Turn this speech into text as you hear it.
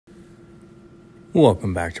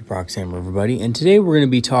Welcome back to Proxhammer, everybody, and today we're going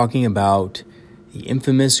to be talking about the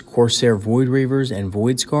infamous Corsair Voidreavers and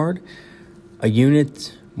Voidscarred, a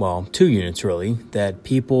unit, well, two units really, that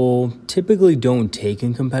people typically don't take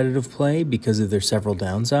in competitive play because of their several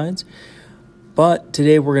downsides. But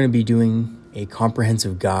today we're going to be doing a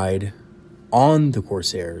comprehensive guide on the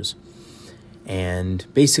Corsairs, and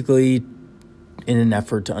basically in an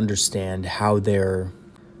effort to understand how they're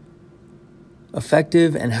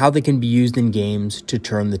effective and how they can be used in games to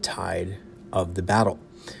turn the tide of the battle.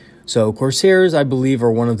 So Corsairs, I believe, are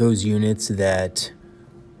one of those units that,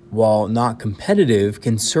 while not competitive,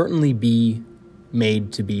 can certainly be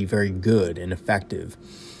made to be very good and effective.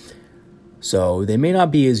 So they may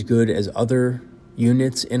not be as good as other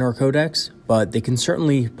units in our codex, but they can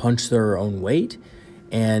certainly punch their own weight,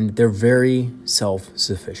 and they're very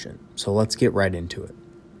self-sufficient. So let's get right into it.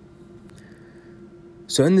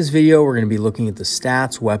 So in this video, we're going to be looking at the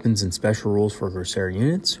stats, weapons, and special rules for Corsair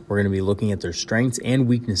units. We're going to be looking at their strengths and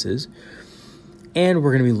weaknesses. And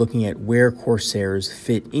we're going to be looking at where Corsairs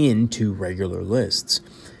fit into regular lists,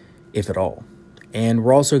 if at all. And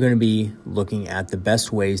we're also going to be looking at the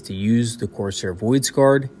best ways to use the Corsair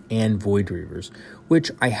Voidscarred and Voidreavers,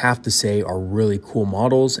 which I have to say are really cool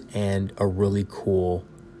models and a really cool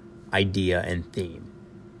idea and theme.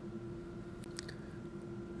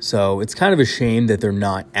 So it's kind of a shame that they're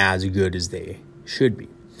not as good as they should be.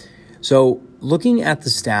 So looking at the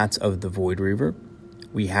stats of the Voidreaver,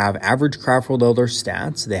 we have average Craftworld Eldar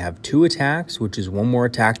stats. They have 2 attacks, which is 1 more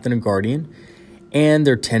attack than a Guardian, and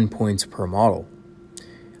they're 10 points per model.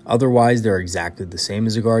 Otherwise, they're exactly the same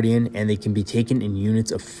as a Guardian, and they can be taken in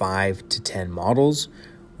units of 5 to 10 models,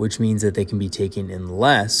 which means that they can be taken in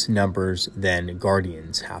less numbers than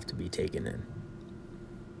Guardians have to be taken in.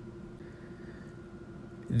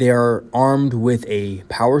 They are armed with a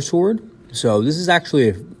power sword, so this is actually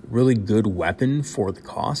a really good weapon for the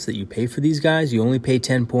cost that you pay for these guys. You only pay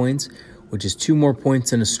 10 points, which is 2 more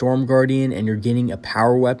points than a Storm Guardian, and you're getting a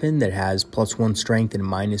power weapon that has +1 strength and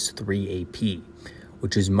 -3 AP,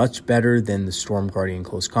 which is much better than the Storm Guardian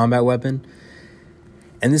close combat weapon.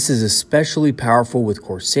 And this is especially powerful with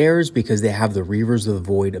Corsairs because they have the Reavers of the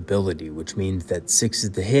Void ability, which means that 6s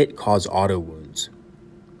to hit cause auto wounds.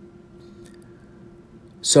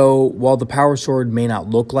 So while the power sword may not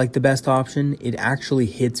look like the best option, it actually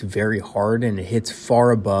hits very hard and it hits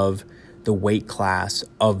far above the weight class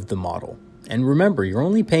of the model. And remember, you're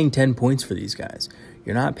only paying 10 points for these guys.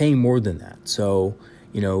 You're not paying more than that. So,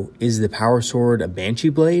 is the power sword a Banshee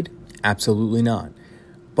blade? Absolutely not.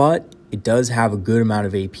 But it does have a good amount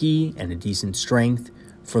of AP and a decent strength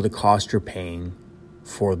for the cost you're paying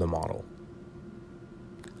for the model.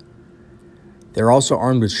 They're also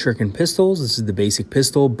armed with shuriken pistols. This is the basic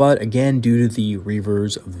pistol, but again, due to the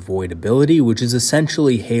Reavers of the Void ability, which is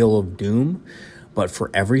essentially Hail of Doom, but for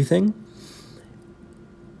everything,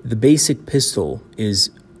 the basic pistol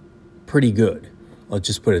is pretty good. Let's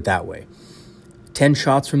just put it that way. 10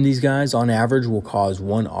 shots from these guys on average will cause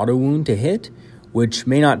 1 auto wound to hit, which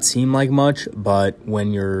may not seem like much, but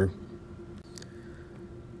when you're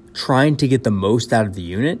trying to get the most out of the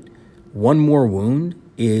unit, 1 more wound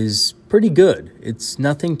is pretty good. It's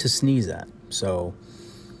nothing to sneeze at. So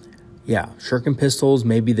yeah, shuriken pistols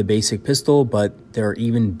may be the basic pistol, but they're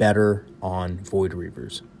even better on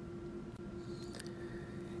Voidreavers.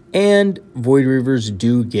 And Voidreavers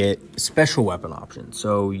do get special weapon options.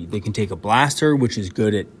 So they can take a blaster, which is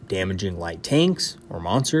good at damaging light tanks or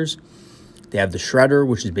monsters. They have the shredder,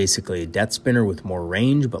 which is basically a death spinner with more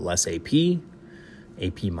range but less AP.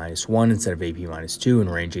 AP -1 instead of AP -2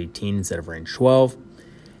 and range 18 instead of range 12.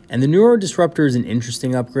 And the Neuro Disruptor is an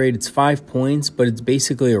interesting upgrade. It's 5 points, but it's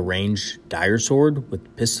basically a ranged dire sword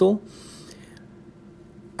with pistol.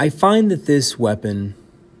 I find that this weapon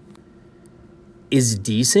is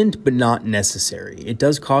decent, but not necessary. It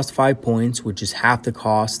does cost 5 points, which is half the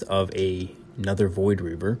cost of another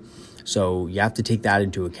Voidreaver. So you have to take that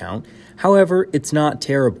into account. However, it's not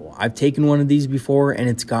terrible. I've taken one of these before, and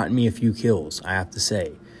it's gotten me a few kills, I have to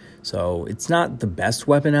say. So it's not the best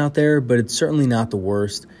weapon out there, but it's certainly not the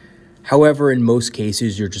worst. However, in most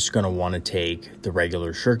cases, you're just going to want to take the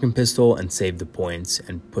regular shuriken pistol and save the points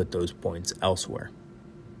and put those points elsewhere.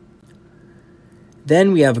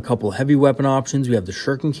 Then we have a couple of heavy weapon options. We have the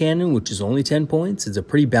shuriken cannon, which is only 10 points. It's a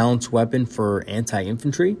pretty balanced weapon for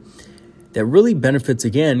anti-infantry that really benefits,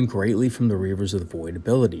 again, greatly from the Reavers of the Void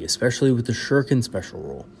ability, especially with the shuriken special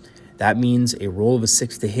roll. That means a roll of a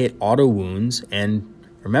 6 to hit auto wounds, and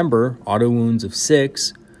remember, auto wounds of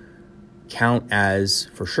 6 count as,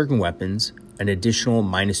 for shuriken weapons, an additional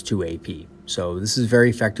 -2 AP. So this is very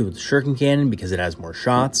effective with the shuriken cannon because it has more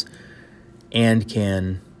shots and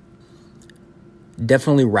can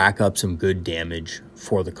definitely rack up some good damage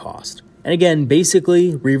for the cost. And again,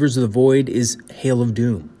 basically, Reavers of the Void is Hail of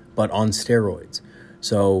Doom, but on steroids.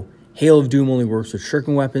 So Hail of Doom only works with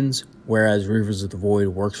shuriken weapons, whereas Reavers of the Void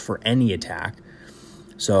works for any attack.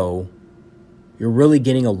 So you're really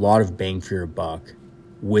getting a lot of bang for your buck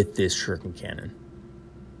with this shuriken cannon.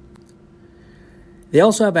 They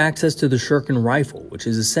also have access to the shuriken rifle, which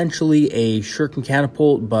is essentially a shuriken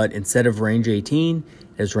catapult, but instead of range 18,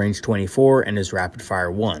 it has range 24 and is rapid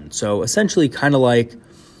fire 1. So essentially kind of like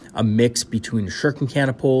a mix between a shuriken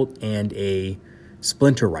catapult and a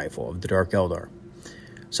splinter rifle of the Dark Eldar.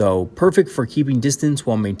 So perfect for keeping distance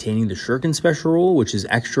while maintaining the shuriken special rule, which is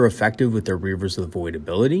extra effective with their Reavers of the Void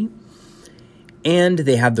ability. And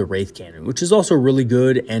they have the Wraith Cannon, which is also really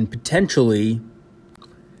good and potentially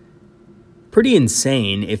pretty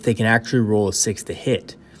insane if they can actually roll a 6 to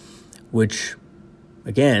hit, which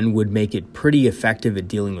again would make it pretty effective at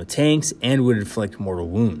dealing with tanks and would inflict mortal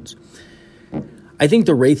wounds. I think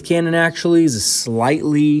the Wraith Cannon actually is a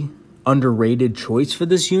slightly underrated choice for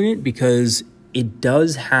this unit because it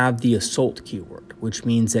does have the assault keyword, which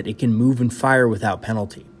means that it can move and fire without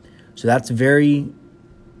penalty. So that's it's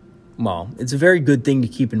a very good thing to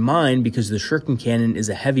keep in mind because the shuriken cannon is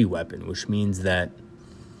a heavy weapon, which means that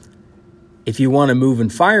if you want to move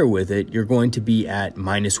and fire with it, you're going to be at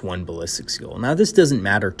 -1 ballistic skill. Now, this doesn't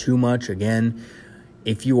matter too much. Again,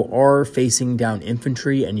 if you are facing down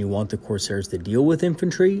infantry and you want the Corsairs to deal with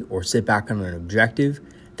infantry or sit back on an objective,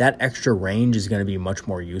 that extra range is going to be much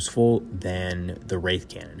more useful than the Wraith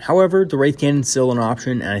Cannon. However, the Wraith Cannon is still an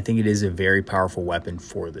option, and I think it is a very powerful weapon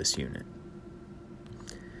for this unit.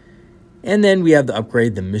 And then we have the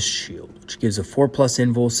upgrade, the Mist Shield, which gives a 4+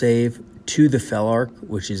 invul save to the Felarch,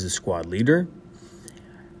 which is the squad leader.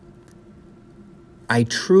 I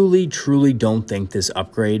truly don't think this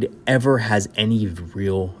upgrade ever has any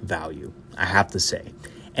real value, I have to say.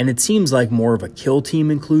 And it seems like more of a kill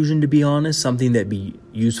team inclusion, to be honest, something that'd be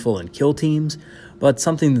useful in kill teams, but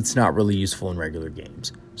something that's not really useful in regular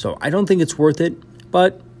games. So I don't think it's worth it,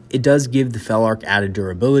 but it does give the Felarch added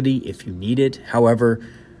durability if you need it. However,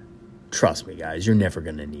 trust me, guys, you're never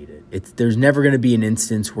going to need it. There's never going to be an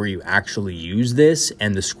instance where you actually use this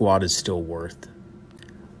and the squad is still worth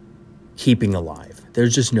keeping alive.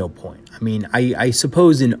 There's just no point. I mean, I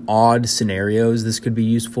suppose in odd scenarios this could be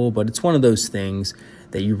useful, but it's one of those things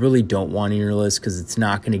that you really don't want in your list because it's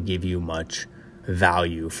not going to give you much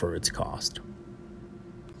value for its cost.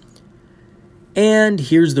 And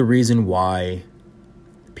here's the reason why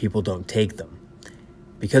people don't take them.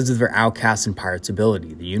 Because of their Outcast and Pirates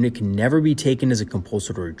ability, the unit can never be taken as a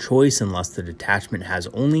compulsory choice unless the detachment has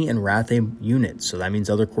only Enrathe units. So that means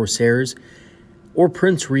other Corsairs or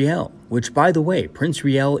Prince Riel, which, by the way, Prince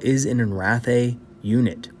Riel is an Enrathe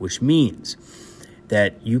unit, which means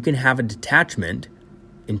that you can have a detachment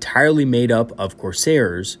entirely made up of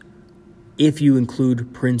Corsairs if you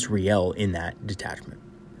include Prince Riel in that detachment.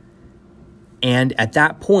 And at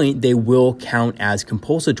that point, they will count as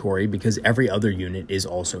compulsory because every other unit is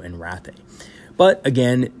also Enrathe. But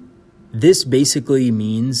again, this basically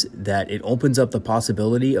means that it opens up the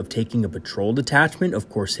possibility of taking a patrol detachment of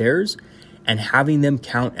Corsairs and having them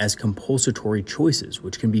count as compulsory choices,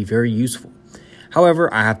 which can be very useful.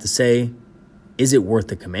 However, I have to say, is it worth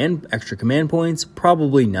the extra command points?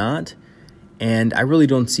 Probably not. And I really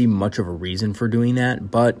don't see much of a reason for doing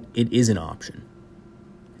that, but it is an option.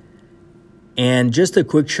 And just a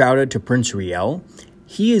quick shout out to Prince Riel.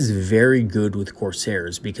 He is very good with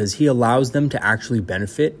Corsairs because he allows them to actually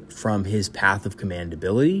benefit from his Path of Command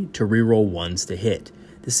ability to reroll 1s to hit.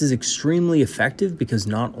 This is extremely effective because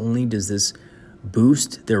not only does this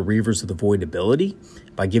boost their Reavers of the Void ability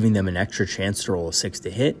by giving them an extra chance to roll a 6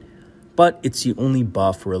 to hit, but it's the only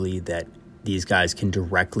buff really that these guys can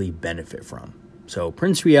directly benefit from. So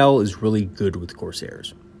Prince Riel is really good with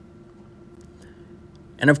Corsairs.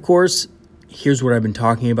 And of course, here's what I've been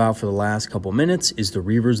talking about for the last couple minutes is the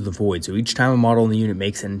Reavers of the Void. So each time a model in the unit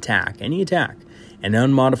makes an attack, any attack, an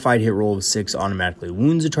unmodified hit roll of 6 automatically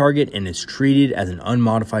wounds a target and is treated as an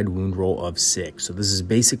unmodified wound roll of 6. So this is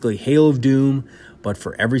basically Hail of Doom, but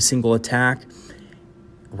for every single attack,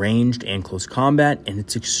 ranged and close combat, and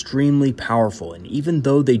it's extremely powerful. And even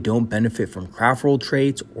though they don't benefit from Craftworld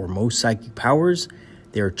traits or most psychic powers,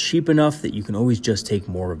 they are cheap enough that you can always just take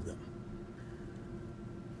more of them,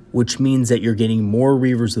 which means that you're getting more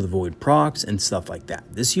Reavers of the Void procs and stuff like that.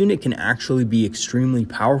 This unit can actually be extremely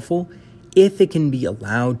powerful if it can be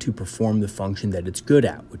allowed to perform the function that it's good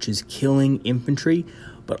at, which is killing infantry.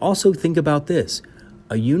 But also think about this.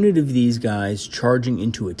 A unit of these guys charging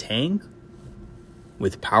into a tank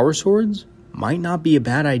with power swords might not be a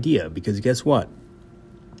bad idea because guess what?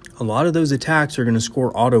 a lot of those attacks are going to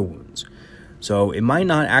score auto wounds. So it might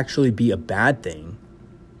not actually be a bad thing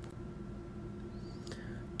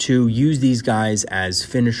to use these guys as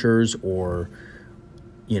finishers or,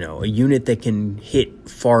 you know, a unit that can hit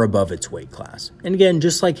far above its weight class. And again,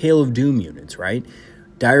 just like Hail of Doom units, right?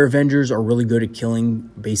 Dire Avengers are really good at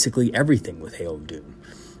killing basically everything with Hail of Doom.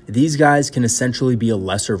 These guys can essentially be a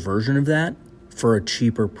lesser version of that for a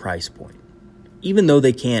cheaper price point. Even though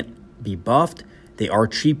they can't be buffed, they are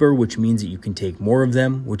cheaper, which means that you can take more of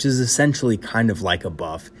them, which is essentially kind of like a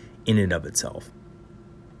buff in and of itself.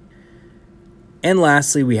 And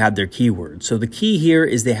lastly, we have their keyword. So the key here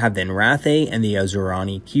is they have the Enrathe and the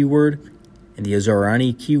Azurani keyword, and the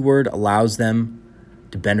Azurani keyword allows them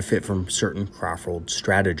to benefit from certain Craftworld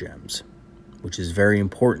stratagems, which is very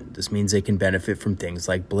important. This means they can benefit from things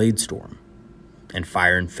like Bladestorm and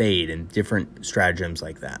Fire and Fade and different stratagems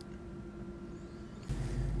like that.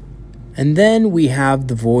 And then we have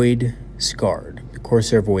the Voidscarred, the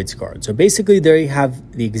Corsair Voidscarred. So basically they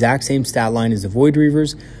have the exact same stat line as the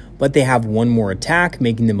Voidreavers, but they have one more attack,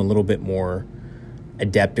 making them a little bit more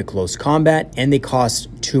adept at close combat, and they cost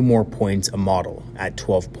 2 more points a model at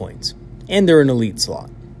 12 points. And they're an elite slot.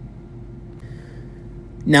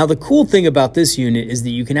 Now the cool thing about this unit is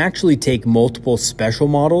that you can actually take multiple special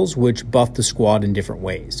models which buff the squad in different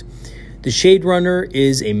ways. The Shade Runner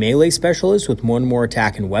is a melee specialist with 1 more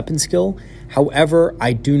attack and weapon skill. However,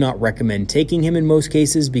 I do not recommend taking him in most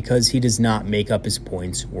cases because he does not make up his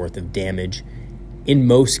points worth of damage in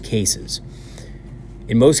most cases.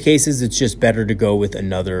 In most cases, it's just better to go with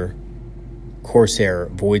another Corsair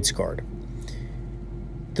Voidscarred.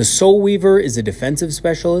 The Soul Weaver is a defensive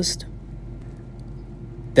specialist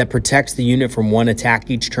that protects the unit from 1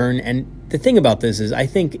 attack each turn. And the thing about this is I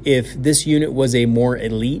think if this unit was a more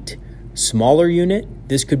elite, smaller unit,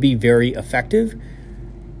 this could be very effective.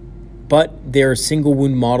 But they're single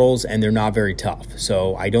wound models and they're not very tough.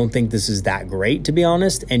 So I don't think this is that great, to be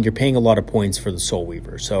honest. And you're paying a lot of points for the Soul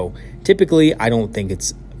Weaver. So typically, I don't think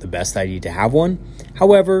it's the best idea to have one.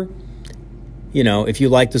 However, you know, if you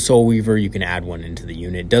like the Soul Weaver, you can add one into the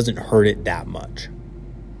unit. It doesn't hurt it that much.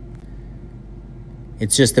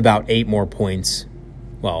 It's just about 8 more points.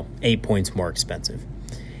 Well, 8 points more expensive.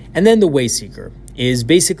 And then the Wayseeker is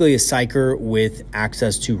basically a Psyker with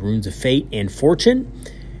access to Runes of Fate and Fortune.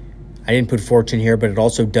 I didn't put Fortune here, but it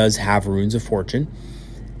also does have Runes of Fortune.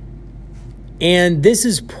 And this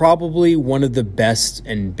is probably one of the best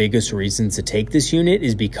and biggest reasons to take this unit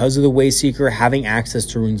is because of the Wayseeker. Having access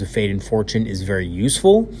to Runes of Fate and Fortune is very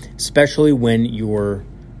useful, especially when you're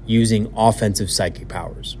using offensive psychic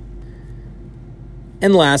powers.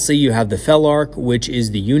 And lastly, you have the Felarch, which is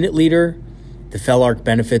the unit leader. The Felarch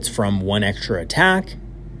benefits from 1 extra attack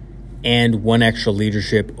and 1 extra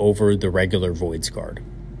leadership over the regular Voidscarred.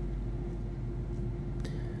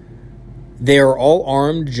 They are all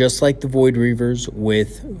armed just like the Voidreavers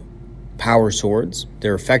with power swords.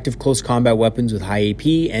 They're effective close combat weapons with high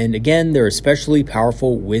AP, and again, they're especially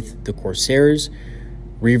powerful with the Corsairs,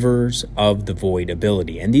 Reavers of the Void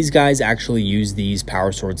ability. And these guys actually use these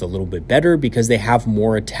power swords a little bit better because they have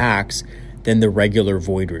more attacks than the regular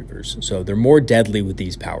Voidreavers. So they're more deadly with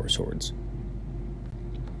these power swords.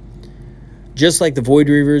 Just like the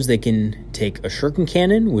Voidreavers, they can take a Shuriken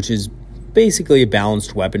Cannon, which is basically a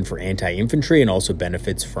balanced weapon for anti-infantry and also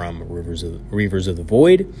benefits from Reavers of the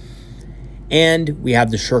Void. And we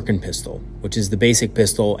have the Shuriken Pistol, which is the basic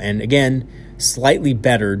pistol, and again, slightly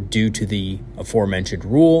better due to the aforementioned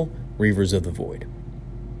rule, Reavers of the Void.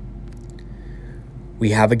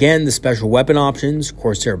 We have, again, the special weapon options,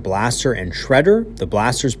 Corsair Blaster and Shredder. The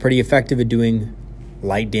Blaster is pretty effective at doing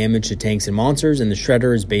light damage to tanks and monsters, and the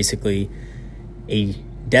Shredder is basically a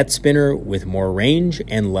Death Spinner with more range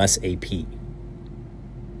and less AP.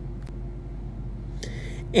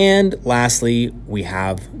 And lastly, we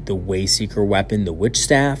have the Wayseeker weapon, the Witch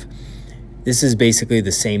Staff. This is basically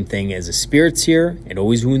the same thing as a Spirit Seer. It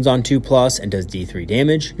always wounds on 2+ and does D3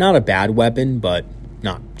 damage. Not a bad weapon, but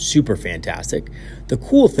not super fantastic. The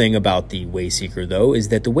cool thing about the Wayseeker, though, is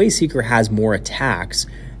that the Wayseeker has more attacks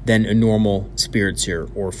than a normal Spirit Seer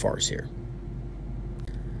or Farseer.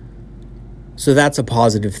 So that's a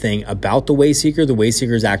positive thing about the Wayseeker. The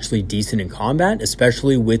Wayseeker is actually decent in combat,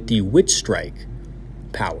 especially with the Witch Strike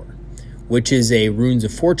power, which is a Runes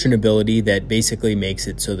of Fortune ability that basically makes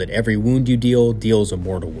it so that every wound you deal deals a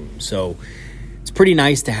mortal wound. So it's pretty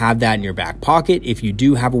nice to have that in your back pocket if you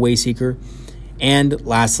do have a Wayseeker. And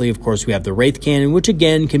lastly, of course, we have the Wraith Cannon, which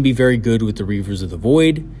again can be very good with the Reavers of the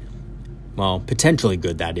Void. Well, potentially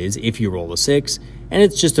good, that is, if you roll a 6. And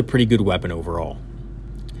it's just a pretty good weapon overall.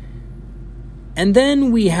 And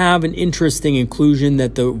then we have an interesting inclusion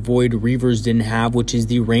that the Voidreavers didn't have, which is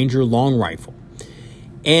the Ranger Long Rifle.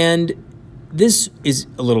 And this is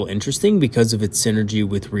a little interesting because of its synergy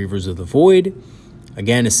with Reavers of the Void.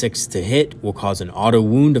 Again, a 6 to hit will cause an auto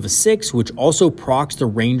wound of a 6, which also procs the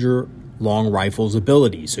Ranger Long Rifle's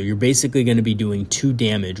ability. So you're basically going to be doing 2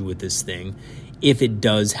 damage with this thing if it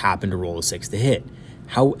does happen to roll a 6 to hit.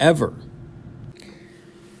 However,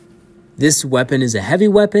 this weapon is a heavy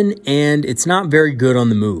weapon and it's not very good on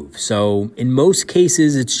the move. So in most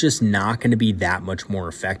cases, it's just not going to be that much more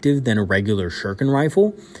effective than a regular shuriken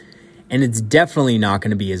rifle. And it's definitely not going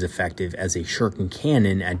to be as effective as a shuriken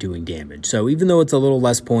cannon at doing damage. So even though it's a little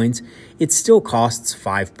less points, it still costs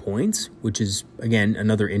 5 points, which is, again,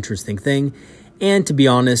 another interesting thing. And to be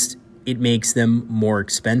honest, it makes them more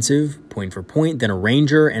expensive, point for point, than a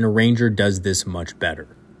ranger, and a ranger does this much better.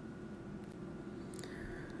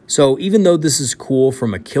 So even though this is cool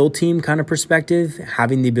from a kill team kind of perspective,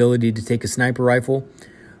 having the ability to take a sniper rifle,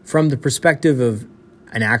 from the perspective of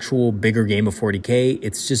an actual bigger game of 40k,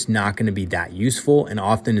 it's just not going to be that useful, and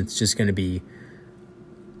often it's just going to be,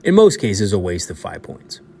 in most cases, a waste of 5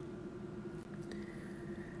 points.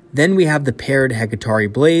 Then we have the paired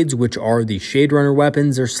Hekatari blades, which are the Shade Runner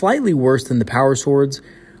weapons. They're slightly worse than the power swords,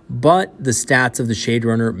 but the stats of the Shade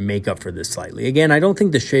Runner make up for this slightly. Again, I don't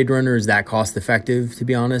think the Shade Runner is that cost effective, to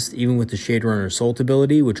be honest, even with the Shade Runner Assault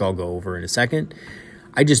ability, which I'll go over in a second.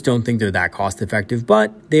 I just don't think they're that cost effective,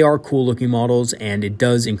 but they are cool looking models and it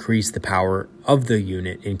does increase the power of the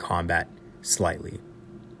unit in combat slightly.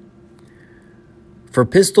 For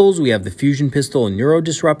pistols, we have the Fusion Pistol and Neuro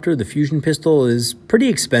Disruptor. The Fusion Pistol is pretty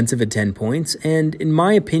expensive at 10 points and in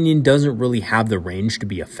my opinion doesn't really have the range to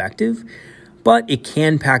be effective, but it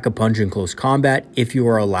can pack a punch in close combat if you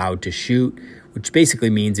are allowed to shoot, which basically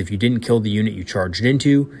means if you didn't kill the unit you charged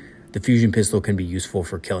into, the Fusion Pistol can be useful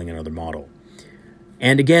for killing another model.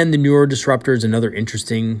 And again, the Neuro Disruptor is another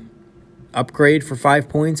interesting upgrade for 5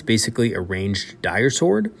 points, basically a ranged dire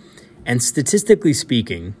sword. And statistically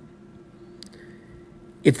speaking,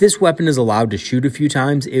 if this weapon is allowed to shoot a few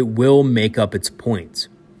times, it will make up its points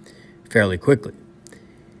fairly quickly.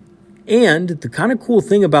 And the kind of cool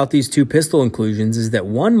thing about these 2 pistol inclusions is that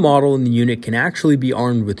one model in the unit can actually be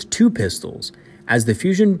armed with 2 pistols, as the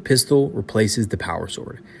Fusion Pistol replaces the power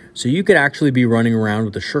sword. So you could actually be running around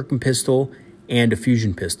with a Shuriken Pistol and a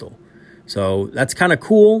Fusion Pistol. So that's kind of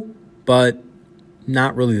cool, but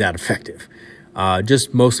not really that effective.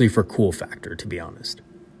 Just mostly for cool factor, to be honest.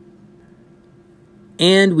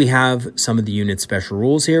 And we have some of the unit's special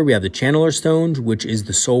rules here. We have the Channeler Stone, which is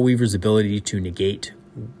the Soul Weaver's ability to negate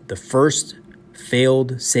the first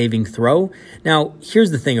failed saving throw. Now,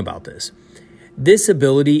 here's the thing about this. This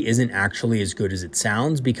ability isn't actually as good as it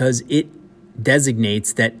sounds because it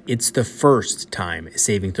designates that it's the first time a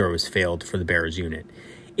saving throw has failed for the bearer's unit.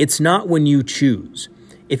 It's not when you choose.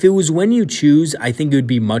 If it was when you choose, I think it would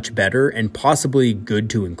be much better and possibly good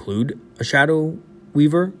to include a Shadow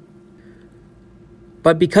Weaver.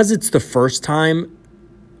 But because it's the first time,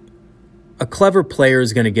 a clever player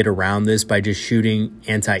is going to get around this by just shooting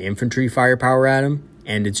anti-infantry firepower at him,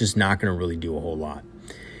 and it's just not going to really do a whole lot.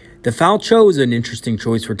 The Falcho is an interesting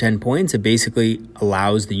choice for 10 points. It basically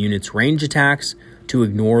allows the unit's range attacks to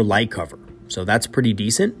ignore light cover. So that's pretty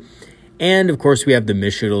decent. And of course we have the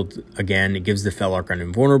Mist Shield. Again, it gives the Felarch an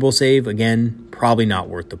invulnerable save. Again, probably not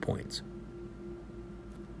worth the points.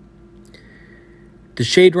 The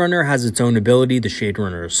Shade Runner has its own ability, the Shade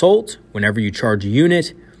Runner Assault. Whenever you charge a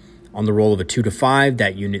unit, on the roll of a 2 to 5,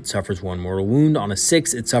 that unit suffers 1 mortal wound. On a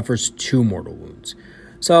 6, it suffers 2 mortal wounds.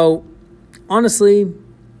 So honestly,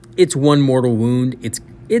 it's 1 mortal wound.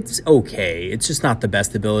 It's okay. It's just not the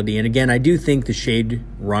best ability. And again, I do think the Shade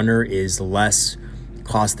Runner is less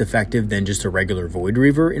cost effective than just a regular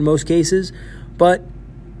Voidreaver in most cases. But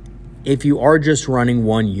if you are just running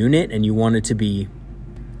 1 unit and you want it to be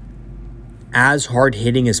as hard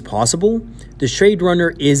hitting as possible, the Shade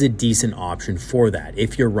Runner is a decent option for that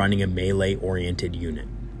if you're running a melee oriented unit.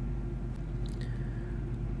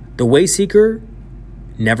 The Wayseeker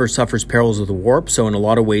never suffers perils of the warp, so in a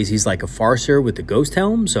lot of ways he's like a Farseer with the Ghost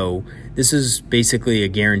Helm. So this is basically a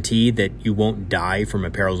guarantee that you won't die from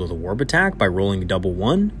a perils of the warp attack by rolling a double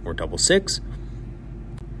 1 or double 6.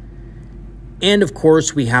 And of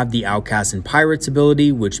course we have the Outcast and Pirates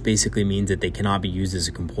ability, which basically means that they cannot be used as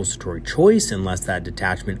a compulsory choice unless that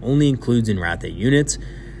detachment only includes in Wrath 8 units.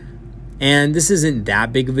 And this isn't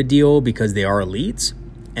that big of a deal because they are elites.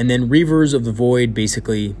 And then Reavers of the Void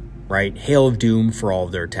basically, right, Hail of Doom for all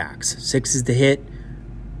of their attacks. 6 is to hit,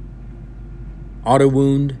 auto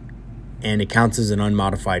wound, and it counts as an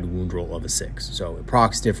unmodified wound roll of a 6. So it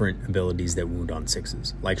procs different abilities that wound on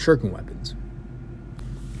 6s, like shuriken weapons.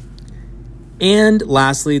 And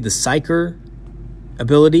lastly, the Psyker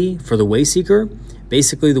ability for the Wayseeker.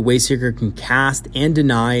 Basically, the Wayseeker can cast and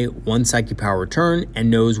deny 1 psychic power return and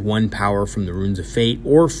knows 1 power from the Runes of Fate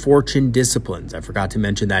or Fortune Disciplines. I forgot to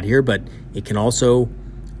mention that here, but it can also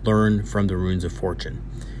learn from the Runes of Fortune.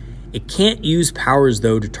 It can't use powers,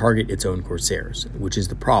 though, to target its own Corsairs, which is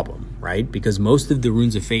the problem, right? Because most of the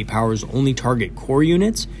Runes of Fate powers only target core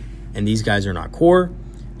units, and these guys are not core,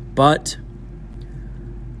 but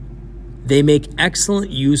they make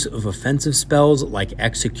excellent use of offensive spells like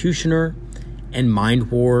Executioner and Mind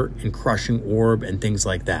War and Crushing Orb and things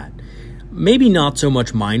like that. Maybe not so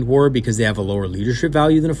much Mind War because they have a lower leadership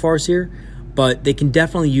value than a Farseer, but they can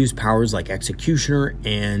definitely use powers like Executioner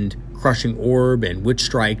and Crushing Orb and Witch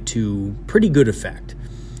Strike to pretty good effect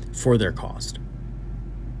for their cost.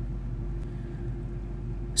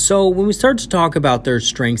 So when we start to talk about their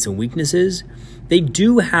strengths and weaknesses, they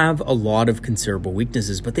do have a lot of considerable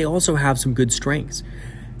weaknesses, but they also have some good strengths.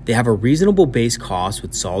 They have a reasonable base cost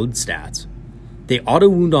with solid stats. They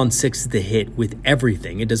auto-wound on 6 to hit with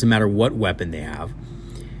everything. It doesn't matter what weapon they have.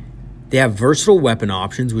 They have versatile weapon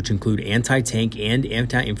options, which include anti-tank and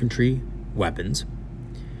anti-infantry weapons.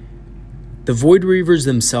 The Voidreavers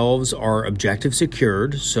themselves are objective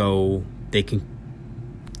secured, so they can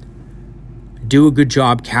do a good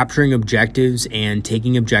job capturing objectives and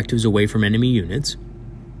taking objectives away from enemy units.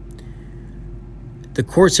 The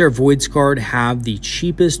Corsair Voidscarred have the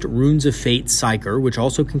cheapest Runes of Fate Psyker, which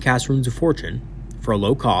also can cast Runes of Fortune for a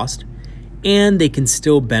low cost, and they can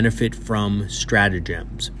still benefit from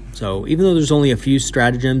stratagems. So even though there's only a few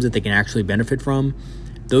stratagems that they can actually benefit from,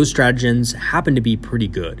 those stratagems happen to be pretty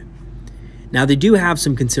good. Now they do have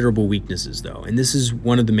some considerable weaknesses though, and this is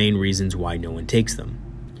one of the main reasons why no one takes them.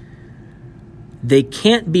 They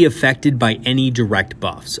can't be affected by any direct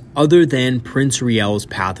buffs other than Prince Riel's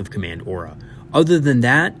Path of Command aura. Other than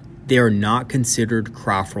that, they are not considered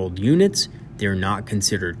Craftworld units, they are not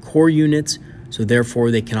considered core units, so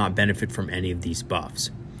therefore they cannot benefit from any of these buffs.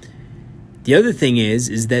 The other thing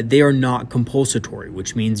is that they are not compulsory,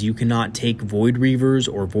 which means you cannot take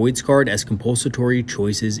Voidreavers or Voidscarred as compulsory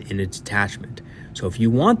choices in a detachment. So if you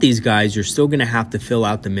want these guys, you're still going to have to fill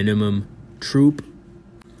out the minimum troop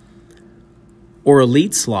or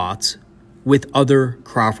elite slots with other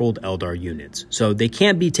Craftworld Eldar units. So they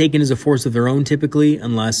can't be taken as a force of their own typically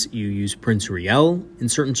unless you use Prince Riel in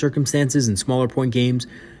certain circumstances in smaller point games.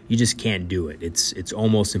 You just can't do it. It's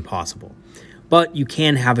almost impossible. But you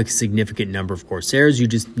can have a significant number of Corsairs. You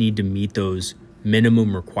just need to meet those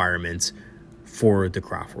minimum requirements for the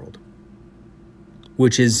Craftworld,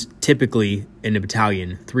 which is typically in a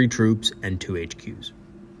battalion 3 troops and 2 HQs.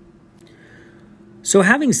 So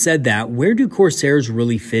having said that, where do Corsairs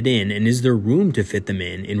really fit in, and is there room to fit them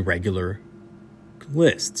in regular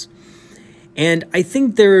lists? And I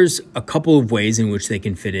think there's a couple of ways in which they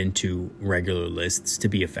can fit into regular lists to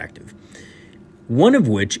be effective. One of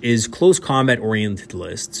which is close combat oriented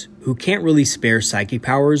lists who can't really spare psychic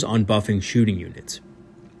powers on buffing shooting units.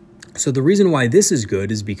 So the reason why this is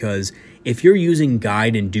good is because if you're using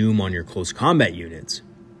Guide and Doom on your close combat units,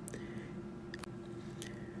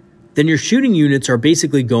 then your shooting units are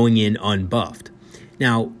basically going in unbuffed.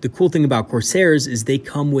 Now, the cool thing about Corsairs is they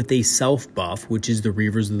come with a self-buff, which is the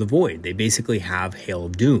Reavers of the Void. They basically have Hail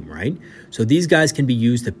of Doom, right? So these guys can be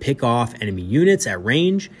used to pick off enemy units at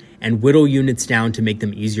range and whittle units down to make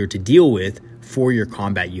them easier to deal with for your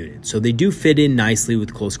combat units. So they do fit in nicely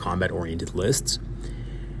with close combat-oriented lists.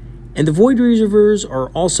 And the Voidreavers are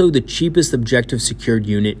also the cheapest objective secured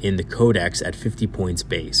unit in the Codex at 50 points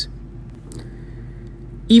base.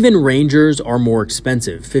 Even Rangers are more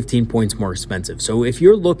expensive, 15 points more expensive. So if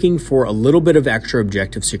you're looking for a little bit of extra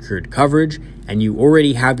objective secured coverage and you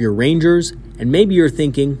already have your Rangers, and maybe you're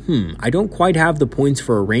thinking, I don't quite have the points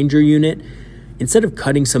for a Ranger unit, instead of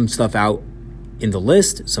cutting some stuff out in the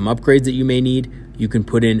list, some upgrades that you may need, you can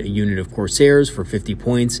put in a unit of Corsairs for 50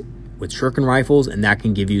 points with shuriken rifles, and that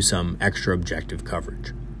can give you some extra objective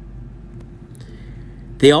coverage.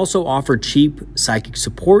 They also offer cheap psychic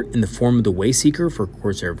support in the form of the Wayseeker for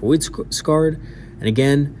Corsair Voidscarred. And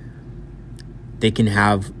again, they can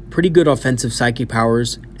have pretty good offensive psychic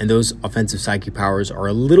powers, and those offensive psychic powers are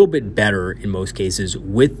a little bit better in most cases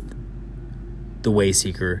with the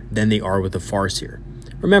Wayseeker than they are with the Farseer.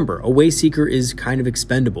 Remember, a Wayseeker is kind of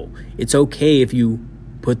expendable. It's okay if you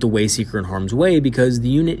put the Wayseeker in harm's way because the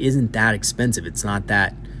unit isn't that expensive. It's not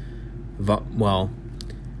that,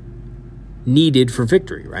 needed for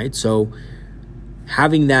victory, right? So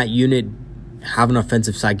having that unit have an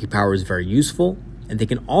offensive psychic power is very useful, and they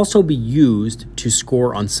can also be used to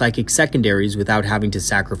score on psychic secondaries without having to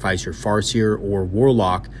sacrifice your Farseer or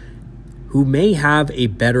Warlock, who may have a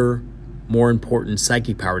better more important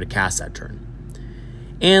psychic power to cast that turn.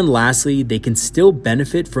 And lastly, they can still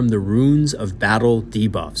benefit from the Runes of Battle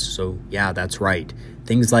debuffs. So yeah, that's right.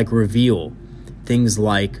 Things like Reveal, things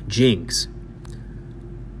like Jinx.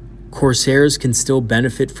 Corsairs can still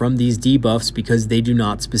benefit from these debuffs because they do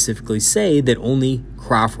not specifically say that only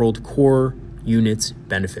Craftworld core units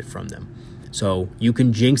benefit from them. So you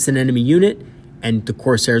can Jinx an enemy unit and the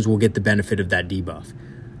Corsairs will get the benefit of that debuff.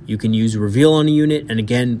 You can use Reveal on a unit and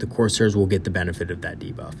again, the Corsairs will get the benefit of that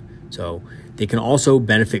debuff. So they can also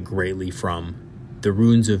benefit greatly from the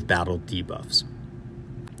Runes of Battle debuffs.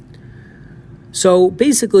 So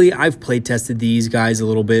basically, I've playtested these guys a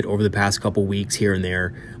little bit over the past couple weeks here and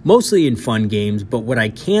there, mostly in fun games, but what I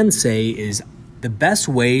can say is the best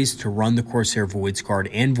ways to run the Corsair Voidscarred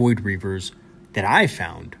and Voidreavers that I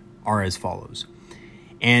found are as follows.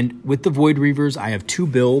 And with the Voidreavers, I have two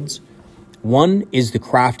builds. One is the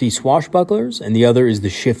Crafty Swashbucklers, and the other is the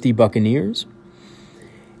Shifty Buccaneers.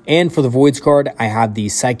 And for the Voidscarred, I have the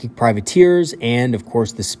Psychic Privateers and, of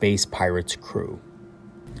course, the Space Pirates crew.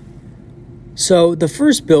 So the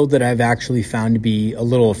first build that I've actually found to be a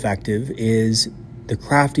little effective is the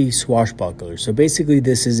Crafty Swashbuckler. So basically,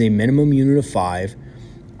 this is a minimum unit of 5,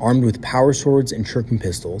 armed with power swords and shuriken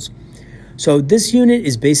pistols. So this unit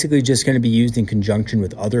is basically just going to be used in conjunction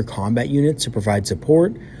with other combat units to provide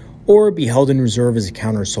support, or be held in reserve as a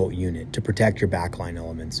counter-assault unit to protect your backline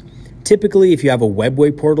elements. Typically, if you have a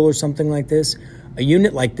webway portal or something like this, a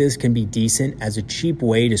unit like this can be decent as a cheap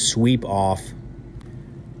way to sweep off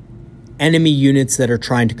enemy units that are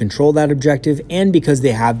trying to control that objective, and because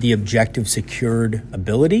they have the objective secured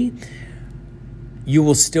ability, you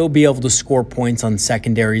will still be able to score points on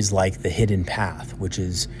secondaries like the Hidden Path, which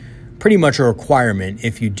is pretty much a requirement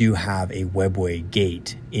if you do have a webway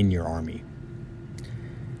gate in your army.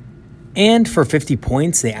 And for 50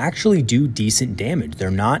 points, they actually do decent damage.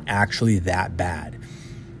 They're not actually that bad.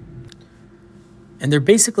 And they're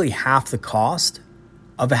basically half the cost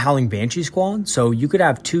of a Howling Banshee squad. So you could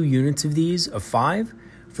have 2 units of these of 5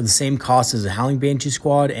 for the same cost as a Howling Banshee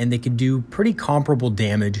squad, and they could do pretty comparable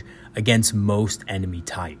damage against most enemy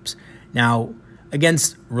types. Now,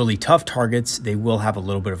 against really tough targets, they will have a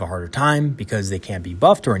little bit of a harder time because they can't be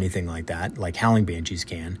buffed or anything like that, like Howling Banshees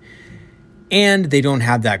can. And they don't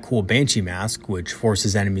have that cool Banshee mask, which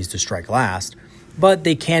forces enemies to strike last, but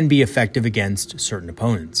they can be effective against certain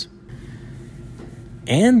opponents.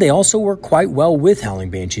 And they also work quite well with Howling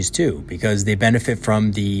Banshees too, because they benefit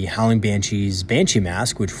from the Howling Banshees Banshee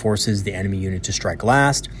mask, which forces the enemy unit to strike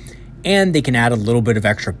last, and they can add a little bit of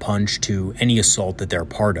extra punch to any assault that they're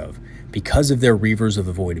part of. Because of their Reavers of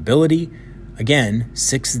the Void ability, again,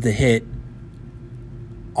 6 is the hit,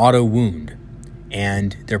 auto wound.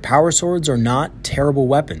 And their power swords are not terrible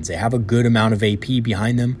weapons. They have a good amount of AP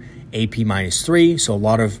behind them, AP -3, so a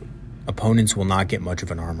lot of opponents will not get much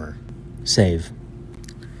of an armor save.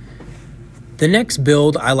 The next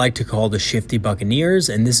build I like to call the Shifty Buccaneers,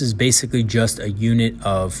 and this is basically just a unit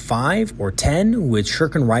of 5 or 10 with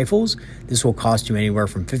shuriken rifles. This will cost you anywhere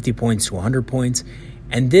from 50 points to 100 points,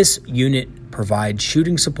 and this unit provides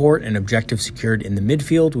shooting support and objective secured in the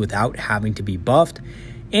midfield without having to be buffed,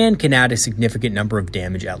 and can add a significant number of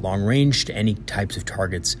damage at long range to any types of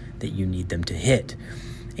targets that you need them to hit,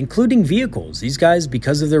 including vehicles. These guys,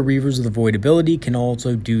 because of their Reavers of the Void ability, can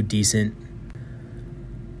also do decent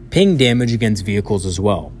ping damage against vehicles as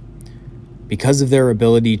well. Because of their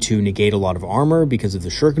ability to negate a lot of armor, because of the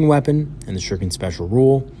shuriken weapon and the shuriken special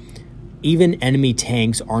rule, even enemy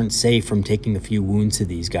tanks aren't safe from taking a few wounds to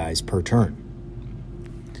these guys per turn.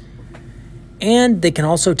 And they can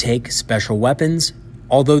also take special weapons.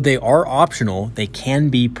 Although they are optional, they can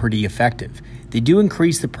be pretty effective. They do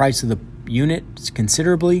increase the price of the units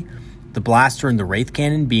considerably, the blaster and the wraith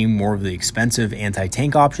cannon being more of the expensive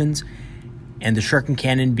anti-tank options, and the shuriken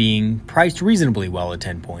cannon being priced reasonably well at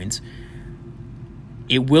 10 points.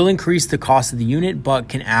 It will increase the cost of the unit, but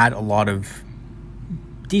can add a lot of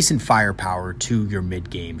decent firepower to your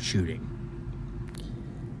mid-game shooting.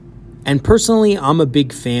 And personally, I'm a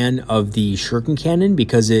big fan of the shuriken cannon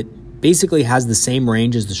because it basically has the same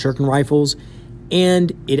range as the shuriken rifles,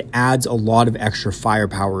 and it adds a lot of extra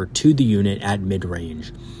firepower to the unit at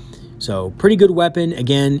mid-range. So pretty good weapon.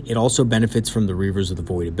 Again, it also benefits from the Reavers of the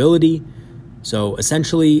Void ability. So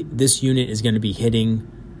essentially, this unit is going to be hitting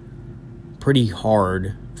pretty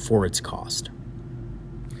hard for its cost.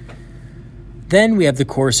 Then we have the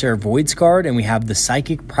Corsair Voidscarred, and we have the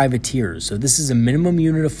Psychic Privateers. So this is a minimum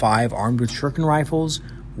unit of 5 armed with shuriken rifles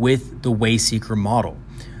with the Wayseeker model.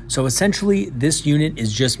 So essentially, this unit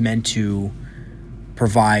is just meant to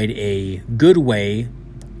provide a good way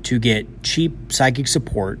to get cheap psychic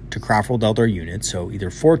support to Craftworld Eldar units, so either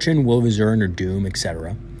Fortune, Will of Azurin, or Doom,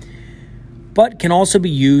 etc., but can also be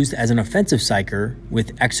used as an offensive psyker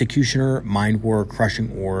with Executioner, Mind War,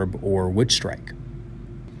 Crushing Orb, or Witch Strike.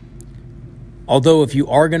 Although if you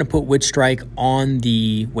are going to put Witch Strike on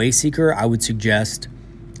the Wayseeker, I would suggest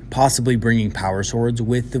possibly bringing Power Swords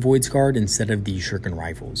with the Voidscarred instead of the Shuriken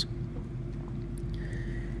Rifles.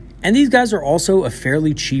 And these guys are also a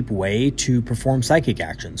fairly cheap way to perform psychic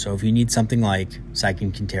action. So if you need something like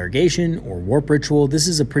Psychic Interrogation or Warp Ritual, this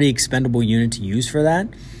is a pretty expendable unit to use for that.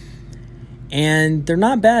 And they're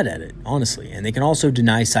not bad at it, honestly. And they can also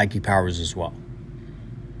deny psychic powers as well.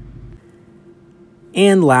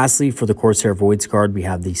 And lastly, for the Corsair Voidscarred, we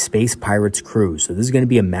have the Space Pirates Crew. So this is going to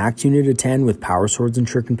be a max unit of 10 with Power Swords and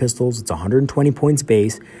Shuriken Pistols. It's 120 points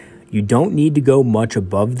base. You don't need to go much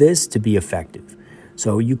above this to be effective.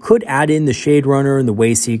 So you could add in the Shade Runner and the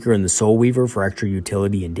Wayseeker and the Soul Weaver for extra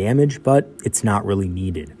utility and damage, but it's not really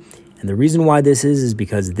needed. And the reason why this is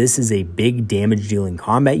because this is a big damage dealing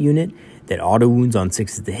combat unit that auto wounds on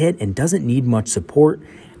 6s to hit and doesn't need much support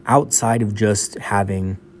outside of just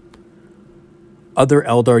having other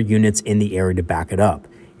Eldar units in the area to back it up.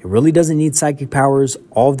 It really doesn't need psychic powers.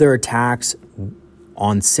 All of their attacks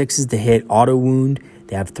on 6s to hit auto wound.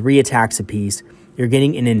 They have 3 attacks apiece. You're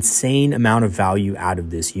getting an insane amount of value out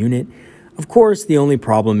of this unit. Of course, the only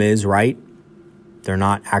problem is, right, they're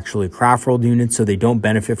not actually Craftworld units, so they don't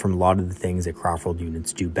benefit from a lot of the things that Craftworld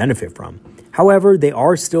units do benefit from. However, they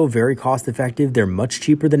are still very cost effective. They're much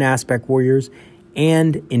cheaper than Aspect Warriors,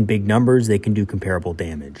 and in big numbers, they can do comparable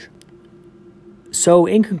damage. So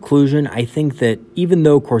in conclusion, I think that even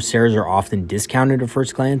though Corsairs are often discounted at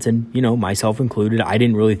first glance, and myself included, I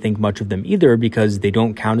didn't really think much of them either because they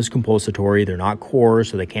don't count as compulsory, they're not core,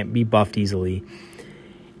 so they can't be buffed easily,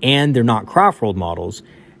 and they're not Craftworld models.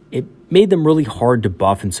 It made them really hard to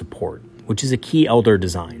buff and support, which is a key Eldar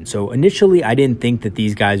design. So initially, I didn't think that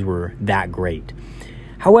these guys were that great.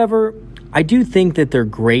 However, I do think that their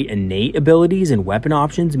great innate abilities and weapon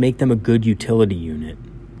options make them a good utility unit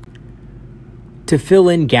to fill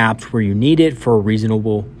in gaps where you need it for a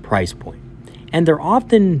reasonable price point. And they're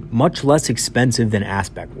often much less expensive than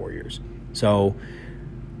Aspect Warriors. So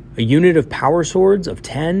a unit of Power Swords of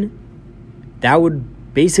 10, that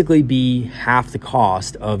would basically be half the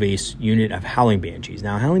cost of a unit of Howling Banshees.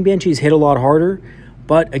 Now, Howling Banshees hit a lot harder,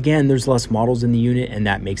 but again, there's less models in the unit, and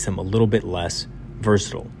that makes them a little bit less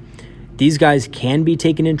versatile. These guys can be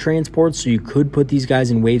taken in transports, so you could put these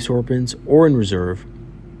guys in Wave Serpents or in reserve.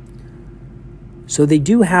 So they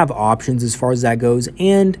do have options as far as that goes,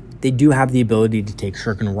 and they do have the ability to take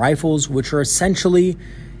Shuriken Rifles, which are essentially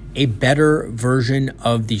a better version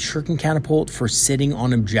of the Shuriken Catapult for sitting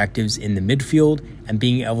on objectives in the midfield and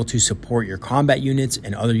being able to support your combat units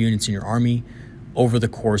and other units in your army over the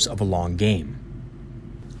course of a long game.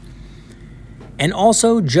 And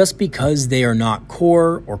also, just because they are not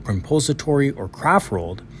core or compulsory or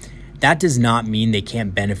Craftworld, that does not mean they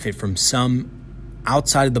can't benefit from some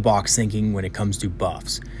outside of the box thinking when it comes to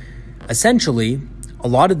buffs. Essentially, a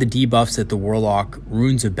lot of the debuffs that the Warlock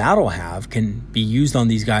Runes of Battle have can be used on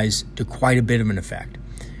these guys to quite a bit of an effect.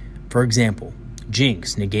 For example,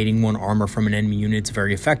 Jinx, negating 1 armor from an enemy unit, is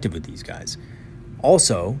very effective with these guys.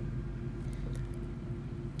 Also,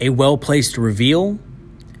 a well-placed Reveal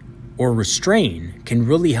or Restrain can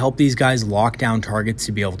really help these guys lock down targets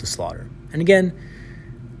to be able to slaughter. And again,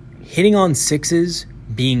 hitting on 6s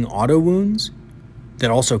being auto wounds that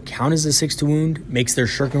also count as a 6 to wound makes their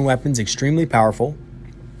Shuriken weapons extremely powerful,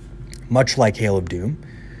 much like Hail of Doom.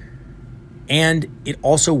 And it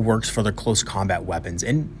also works for their close combat weapons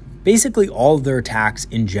and basically all of their attacks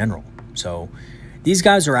in general. So these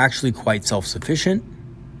guys are actually quite self-sufficient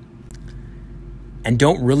and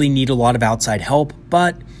don't really need a lot of outside help,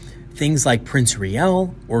 but things like Prince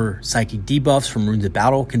Riel or psychic debuffs from Runes of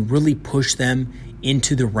Battle can really push them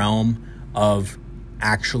into the realm of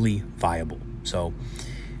actually viable. So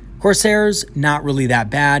Corsairs, not really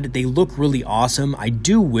that bad. They look really awesome. I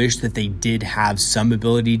do wish that they did have some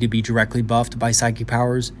ability to be directly buffed by psychic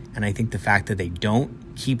powers, and I think the fact that they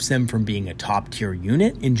don't keeps them from being a top tier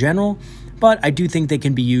unit in general, but I do think they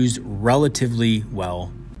can be used relatively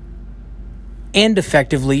well and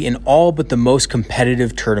effectively in all but the most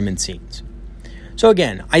competitive tournament scenes. So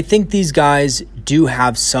again, I think these guys do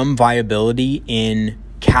have some viability in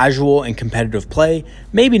casual and competitive play,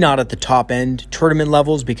 maybe not at the top end tournament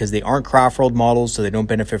levels because they aren't Craftworld models, so they don't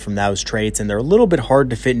benefit from those traits, and they're a little bit hard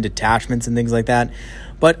to fit in detachments and things like that.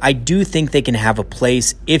 But I do think they can have a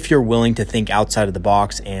place if you're willing to think outside of the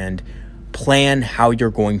box and plan how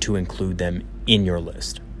you're going to include them in your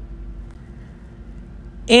list.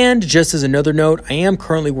 And just as another note, I am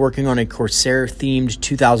currently working on a Corsair themed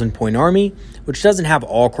 2000 point army, which doesn't have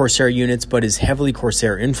all Corsair units, but is heavily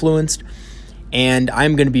Corsair influenced. And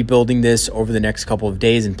I'm going to be building this over the next couple of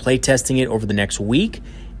days and playtesting it over the next week.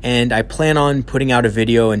 And I plan on putting out a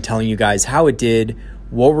video and telling you guys how it did,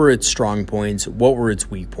 what were its strong points, what were its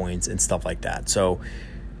weak points, and stuff like that. So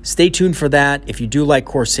stay tuned for that. If you do like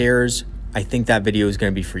Corsairs, I think that video is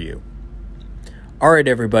going to be for you. All right,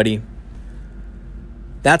 everybody.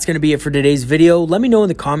 That's going to be it for today's video. Let me know in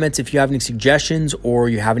the comments if you have any suggestions or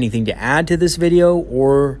you have anything to add to this video,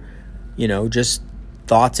 or, you know, just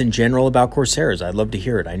thoughts in general about Corsairs. I'd love to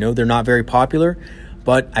hear it. I know they're not very popular,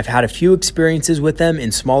 but I've had a few experiences with them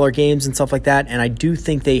in smaller games and stuff like that, and I do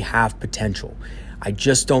think they have potential. I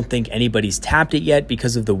just don't think anybody's tapped it yet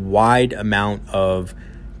because of the wide amount of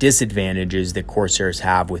disadvantages that Corsairs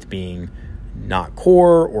have with being not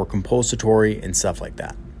core or compulsory and stuff like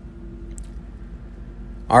that.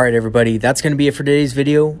 All right, everybody, that's going to be it for today's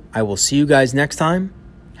video. I will see you guys next time.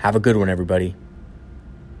 Have a good one, everybody.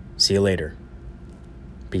 See you later.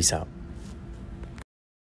 Peace out.